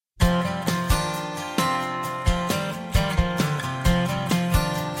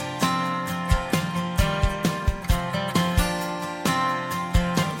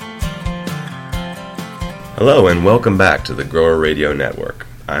Hello and welcome back to the Grower Radio Network.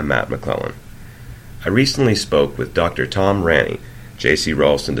 I'm Matt McClellan. I recently spoke with Dr. Tom Ranney, J.C.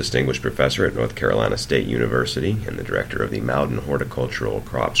 Ralston Distinguished Professor at North Carolina State University and the Director of the Mountain Horticultural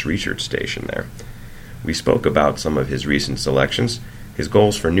Crops Research Station there. We spoke about some of his recent selections, his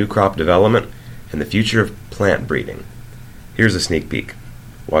goals for new crop development, and the future of plant breeding. Here's a sneak peek.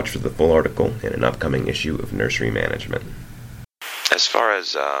 Watch for the full article in an upcoming issue of Nursery Management. As far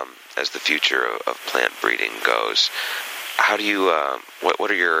as the future of plant breeding goes, how do you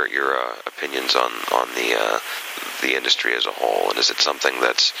what are your opinions on the industry as a whole, and is it something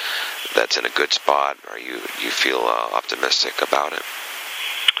that's in a good spot, or you feel optimistic about it?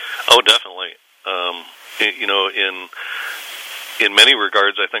 Oh, definitely. In many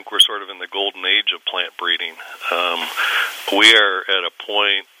regards, I think we're sort of in the golden age of plant breeding. We are at a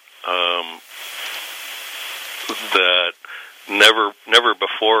point that never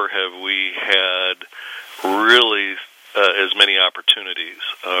before have we had really as many opportunities.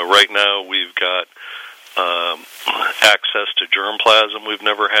 Right now, we've got access to germplasm we've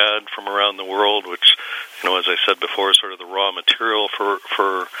never had from around the world, which, as I said before, is sort of the raw material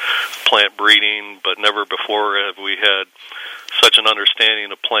for plant breeding. But never before have we had such an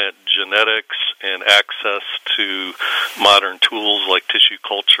understanding of plant genetics and access to modern tools like tissue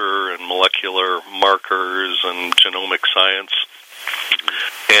culture and molecular markers and genomic science.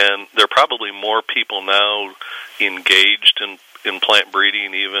 And there are probably more people now engaged in plant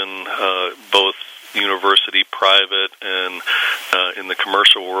breeding, even both university, private, and in the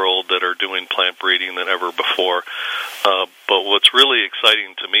commercial world that are doing plant breeding than ever before. But what's really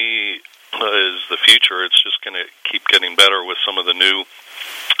exciting to me is the future. It's just going to keep getting better with some of the new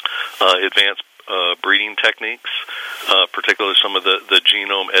advanced breeding techniques, particularly some of the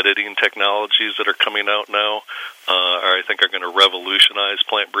genome editing technologies that are coming out now, I think are going to revolutionize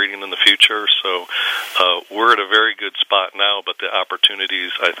plant breeding in the future. So we're at a very good spot now, but the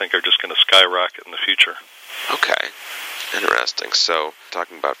opportunities, I think, are just going to skyrocket in the future. Okay, interesting. So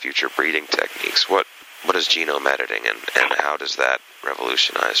talking about future breeding techniques, what is genome editing, and how does that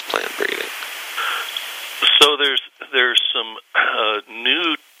revolutionize plant breeding? So there's some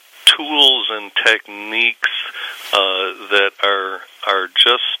new tools and techniques that are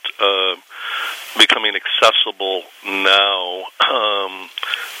just becoming accessible now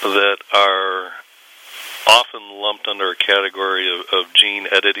that are often lumped under a category of gene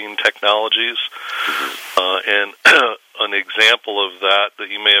editing technologies. And an example of that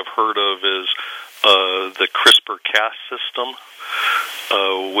you may have heard of is the CRISPR-Cas system,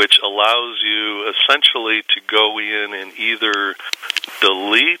 which allows you essentially to go in and either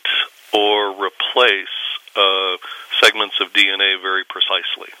delete or replace segments of DNA very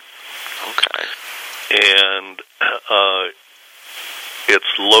precisely. Okay. And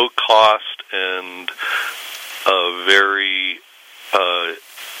it's low cost and very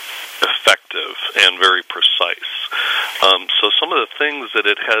effective and very precise. So some of the things that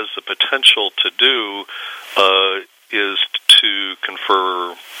it has the potential to do is to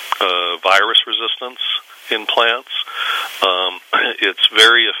confer virus resistance in plants. It's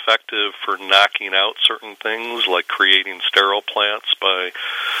very effective for knocking out certain things, like creating sterile plants by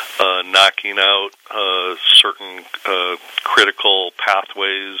knocking out certain critical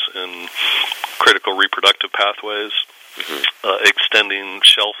pathways and critical reproductive pathways, extending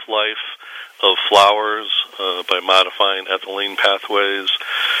shelf life of flowers by modifying ethylene pathways,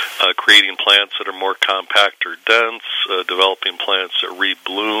 creating plants that are more compact or dense, developing plants that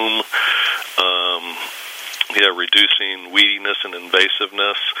rebloom, reducing weediness and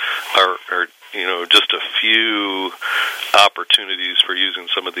invasiveness are just a few opportunities for using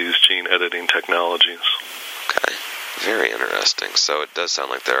some of these gene editing technologies. Okay, very interesting. So it does sound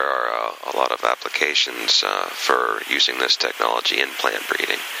like there are a lot of applications for using this technology in plant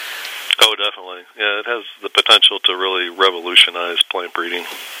breeding. Oh, definitely. Yeah, it has the potential to really revolutionize plant breeding.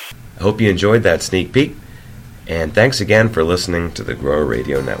 I hope you enjoyed that sneak peek, and thanks again for listening to the Grower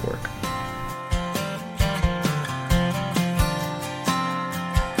Radio Network.